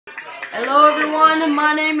Hello everyone,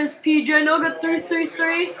 my name is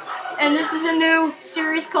PJ333 and this is a new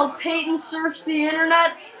series called Payton Surfs the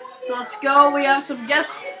Internet. So let's go, we have some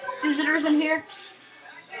guest visitors in here.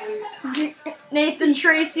 Nathan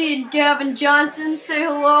Tracy and Gavin Johnson, say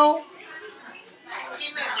hello.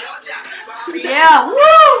 Yeah,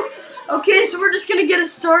 woo! Okay, so we're just gonna get it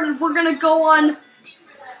started. We're gonna go on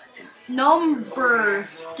number.com.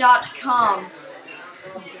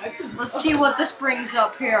 Let's see what this brings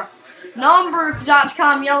up here.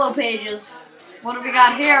 Number.com yellow pages. What do we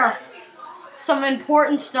got here? Some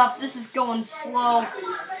important stuff. This is going slow.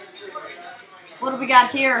 What do we got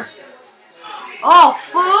here? Oh,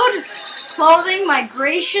 food, clothing,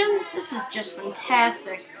 migration. This is just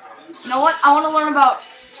fantastic. You know what? I want to learn about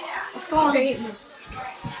what's going on.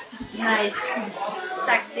 Nice.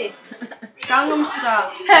 Sexy. Gangnam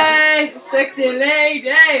Style. Hey! Sexy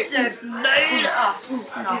lady! Sexy lady. Oh,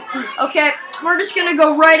 no. Okay, we're just going to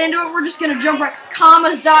go right into it. We're just going to jump right.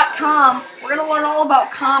 Commas.com. We're going to learn all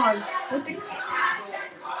about commas.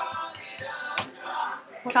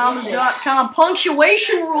 Commas.com.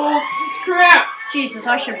 Punctuation rules. Crap! Jesus,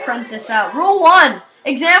 I should print this out. Rule 1.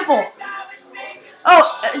 Example.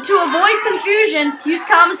 Oh, to avoid confusion, use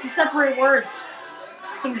commas to separate words.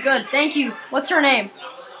 Some good. Thank you. What's her name?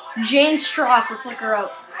 Jane Strauss. Let's look her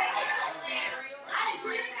up.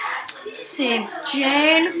 Let's see.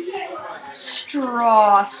 Jane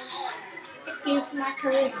Strauss.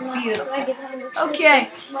 Beautiful.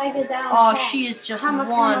 Okay. Oh, she is just one.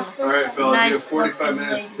 Alright, fellas, Nice, you have 45 lovely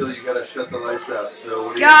minutes lady. until you gotta shut the lights out. So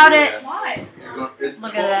what are Got you it. Why? It's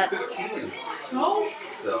Look at that. 12:15.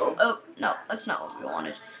 So? Oh, no, that's not what we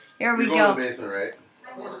wanted. Here we You're going to go. the basement, right?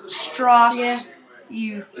 Strauss. Yeah.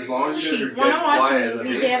 You. As long as you guys are dead Wanna watch a quiet in the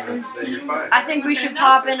movie, basement, then you're fine. I think we should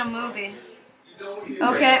pop in a movie.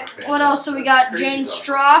 Okay, what else? So we got Jane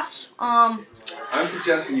Strauss. I'm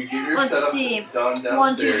suggesting you get your Let's setup see. done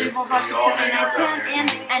 1, 2, 3, downstairs. 4, 5, 6, 7, 8, 9, 10,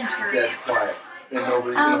 and enter. Dead quiet. And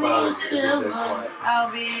nobody's I'll gonna bother be you if you're dead silver. quiet.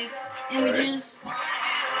 I'll be images.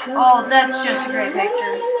 Oh, that's just a great picture.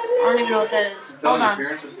 I don't even know what that is. Tell Hold your on.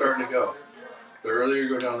 parents are starting to go. The earlier you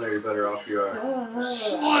go down there, the better off you are. You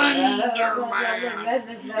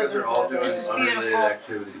guys are all doing This is unrelated beautiful.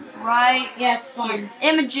 activities. Right. Yeah, it's fun.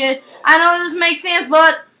 Images. I know this makes sense,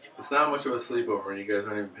 but It's not much of a sleepover, and you guys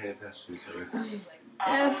aren't even paying attention to each other.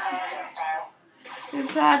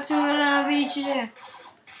 if I to it on the beach there.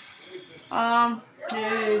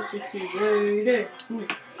 Hey, sexy lady.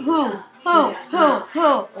 Who?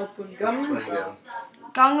 Open Gangnam Style.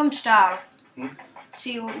 Gangnam Style. Hmm? Let's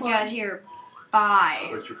see what we got here. Bye.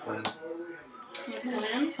 What's your plan?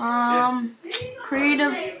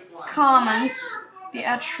 Creative Commons. The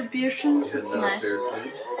attributions. You It's heading nice. downstairs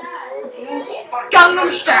soon?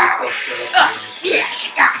 Gangnam Style. Yourself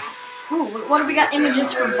Yes. Ooh, what do we got?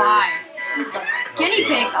 Images for buy. It's a guinea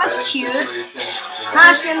pig. That's cute.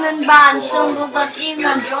 Hashinan ban shundu that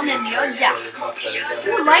ingan jonen yoja.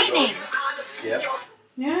 Ooh, lightning. Yep,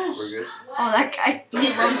 Yes. we're good. Oh, that guy. He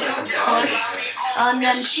loves to push. And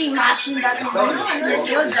then she matching that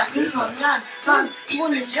yoja.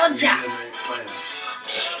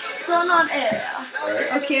 So not air.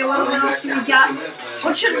 Alright. Okay, what else we got?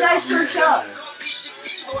 What should I search up?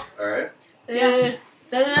 Alright. Yeah.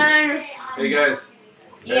 Hey guys.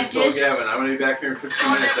 Yeah, I told just- Gavin, I'm going to be back here in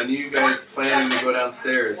 15 minutes. I knew you guys planning to go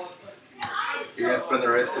downstairs. You're going to spend the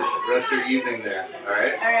rest of your evening there.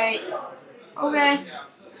 Alright? Alright. Okay.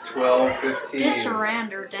 It's 12:15. Just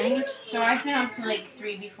surrender, dang it. So I been up to like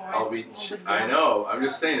 3 before. I know. I'm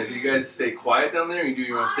just saying, if you guys stay quiet down there and you do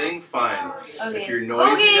your own thing, fine. Okay. If you're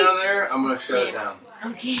noisy Okay. down there, I'm going to shut it down.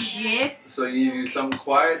 Okay. Shit. So you need to do something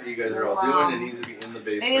quiet that you guys are all doing. It needs to be in the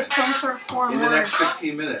Maybe basement. it's some sort of foreign In the word. next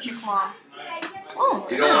 15 minutes. Chiklom. Oh.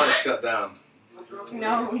 You don't want it shut down.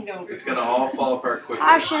 No, we don't. It's going to all fall apart quickly.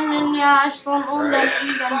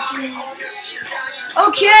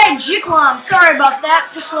 Okay, Jiklom. Sorry about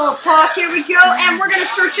that. Just a little talk. Here we go. And we're going to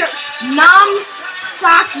search up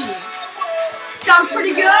Namsaki. Sounds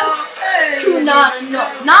pretty good?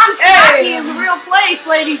 Namsaki is a real place,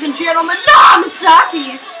 ladies and gentlemen.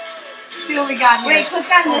 Namsaki. See what we got here. Wait, click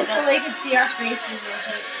on this so they can see our faces real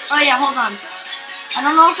quick. Oh, yeah, hold on. I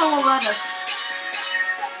don't know if it will let us.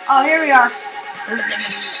 Oh, here we are.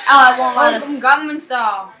 Oh, it won't let us. Open Gangnam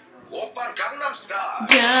Style.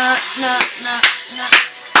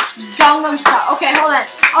 Gangnam Style. Okay, hold on.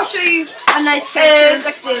 I'll show you a nice Hey, picture.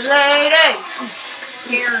 sexy lady.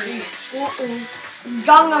 Scary.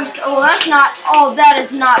 Gangnam Style. Oh, that's not. Oh, that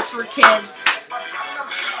is not for kids.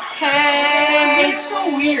 Hey. It's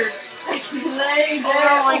so weird. Sexy lady. Oh, I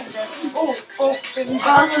don't like this. Oh,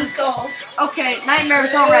 Gangnam Style. Okay,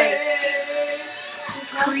 nightmares already.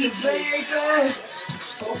 creepy.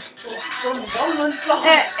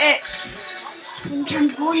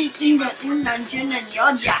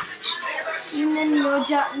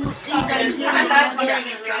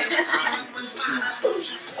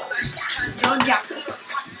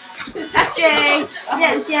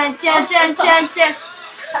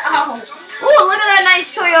 Oh, look at that nice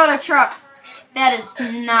Toyota truck. That is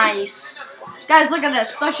nice. Guys, look at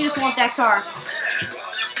this. Don't you just want that car?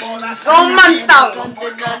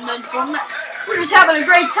 We're just having a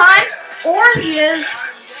great time. Oranges.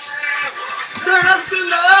 Turn up the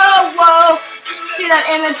oh, whoa. See that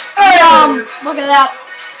image? Look at that.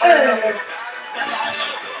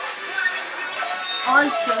 Oh,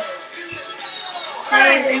 let's just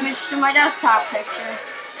save image to my desktop picture.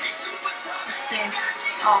 Let's see.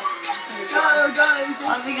 Oh,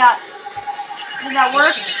 what do we got? Did that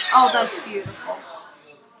work? Oh, that's beautiful.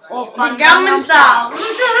 Oh, Gangnam Style. What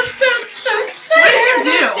did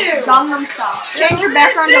you do? Gangnam Style. Change your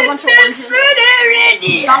background to a bunch of oranges.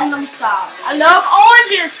 Gangnam Style. I love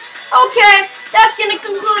oranges. Okay, that's gonna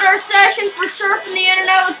conclude our session for surfing the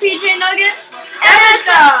internet with PJ Nugget. And